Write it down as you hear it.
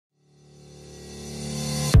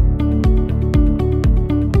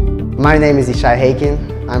My name is Ishai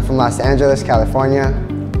Haken. I'm from Los Angeles, California.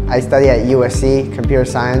 I study at USC Computer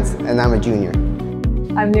Science and I'm a junior.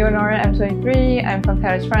 I'm Leonora, I'm 23, I'm from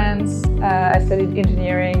Paris, France. I studied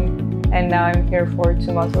engineering and now I'm here for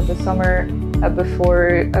 2 months of the summer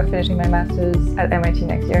before finishing my master's at MIT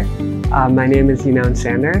next year. My name is Yinon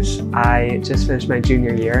Sanders. I just finished my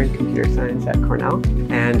junior year in computer science at Cornell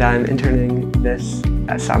and I'm interning this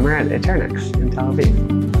summer at Internship in Tel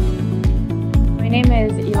Aviv. My name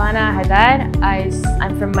is Ilana Haddad.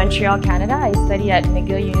 I'm from Montreal, Canada. I study at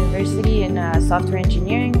McGill University in software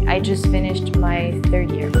engineering. I just finished my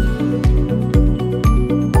 3rd year.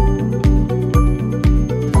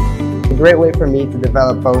 It's a great way for me to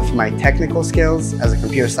develop both my technical skills as a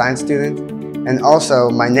computer science student and also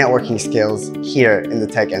my networking skills here in the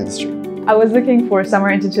tech industry. I was looking for a summer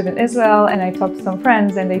internship in Israel and I talked to some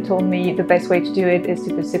friends and they told me the best way to do it is to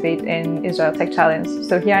participate in Israel Tech Challenge.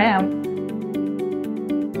 So here I am.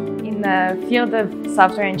 In the field of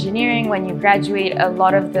software engineering, when you graduate, a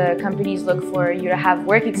lot of the companies look for you to have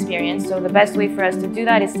work experience. So the best way for us to do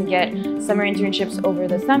that is to get summer internships over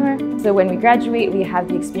the summer. So when we graduate, we have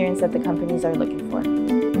the experience that the companies are looking for.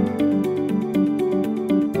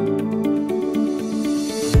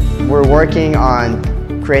 We're working on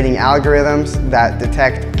creating algorithms that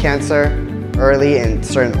detect cancer early in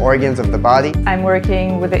certain organs of the body. I'm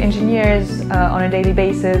working with the engineers on a daily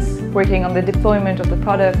basis, working on the deployment of the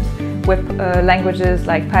product with languages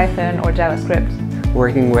like Python or JavaScript.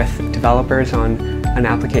 Working with developers on an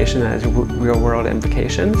application that has real-world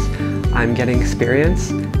implications, I'm getting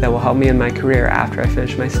experience that will help me in my career after I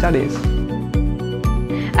finish my studies.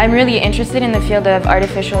 I'm really interested in the field of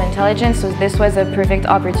artificial intelligence, so this was a perfect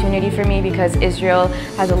opportunity for me because Israel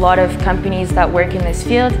has a lot of companies that work in this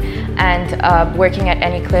field, and working at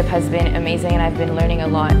AnyClip has been amazing and I've been learning a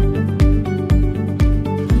lot.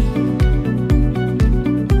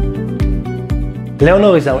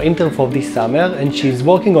 Leonor is our intern for this summer and she's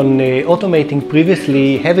working on automating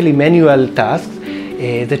previously heavily manual tasks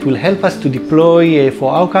that will help us to deploy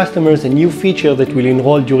for our customers a new feature that will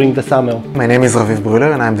enroll during the summer. My name is Raviv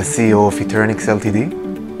Bruller and I'm the CEO of Internix Ltd.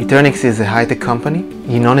 Internix is a high-tech company.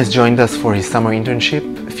 Yinon has joined us for his summer internship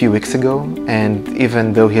a few weeks ago, and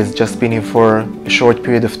even though he has just been here for a short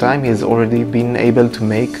period of time, he has already been able to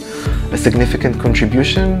make a significant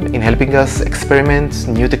contribution in helping us experiment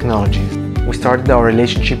new technologies. We started our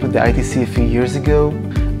relationship with the ITC a few years ago.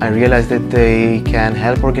 I realized that they can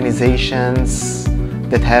help organizations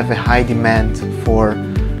that have a high demand for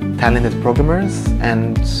talented programmers,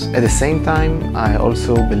 and at the same time I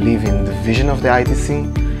also believe in the vision of the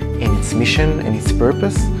ITC, in its mission and its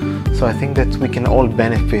purpose, so I think that we can all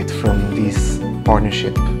benefit from this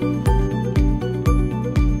partnership.